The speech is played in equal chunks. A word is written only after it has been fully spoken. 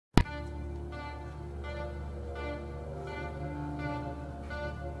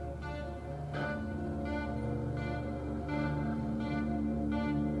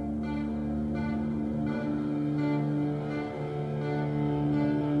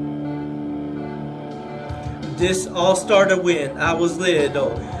This all started when I was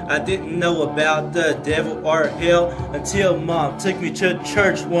little. I didn't know about the devil or hell until Mom took me to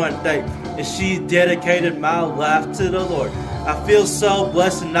church one day and she dedicated my life to the Lord. I feel so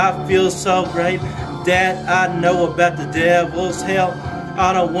blessed and I feel so great that I know about the devil's hell.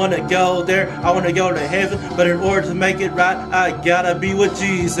 I don't want to go there, I want to go to heaven, but in order to make it right, I gotta be with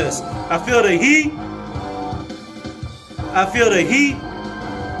Jesus. I feel the heat. I feel the heat.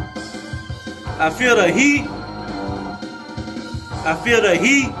 I feel the heat. I feel the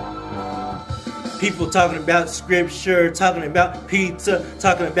heat. People talking about scripture, talking about pizza,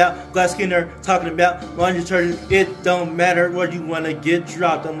 talking about glass skinner, talking about laundry detergent. It don't matter where you want to get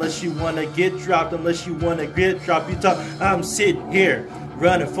dropped unless you want to get dropped, unless you want to get dropped. You talk, I'm sitting here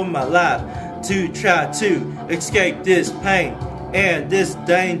running for my life to try to escape this pain and this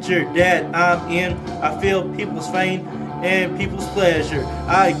danger that I'm in. I feel people's pain and people's pleasure.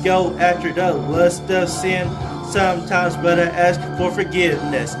 I go after the lust of sin sometimes, but I ask for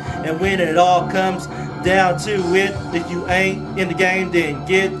forgiveness. And when it all comes down to it, if you ain't in the game, then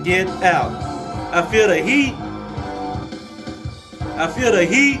get out. I feel the heat. I feel the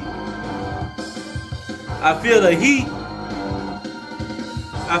heat. I feel the heat.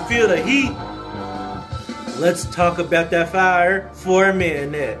 I feel the heat. Let's talk about that fire for a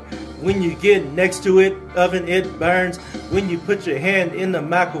minute. When you get next to it, oven, it burns. When you put your hand in the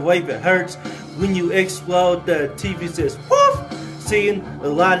microwave, it hurts. When you explode, the TV says poof. Seeing the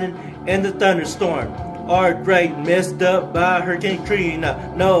lightning and the thunderstorm are great, messed up by Hurricane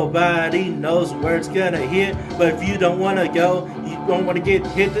Katrina. Nobody knows where it's gonna hit, but if you don't want to go, you don't want to get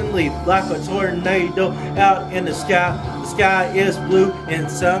hit, then leave like a tornado out in the sky. The sky is blue and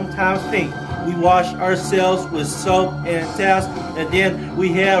sometimes pink. We wash ourselves with soap and towels, and then we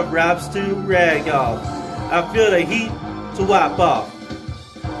have wraps to rag off. I feel the heat to wipe off.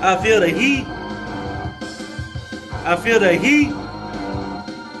 I feel the heat. I feel the heat.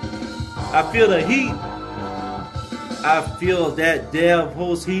 I feel the heat. I feel that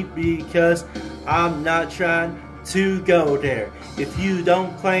devil's heat because I'm not trying to go there. If you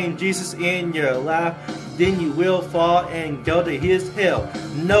don't claim Jesus in your life, then you will fall and go to his hell.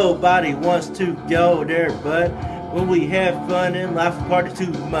 Nobody wants to go there, but when we have fun in life, we party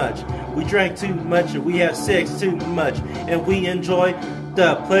too much. We drink too much and we have sex too much, and we enjoy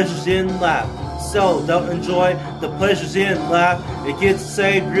the pleasures in life. So don't enjoy the pleasures in life. It gets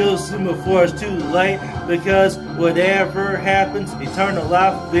saved real soon before it's too late, because whatever happens, eternal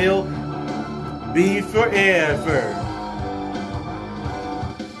life will be forever.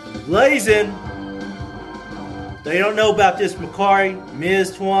 Blazin. They don't know about this, Macari,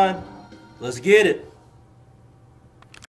 Ms. Twan. Let's get it.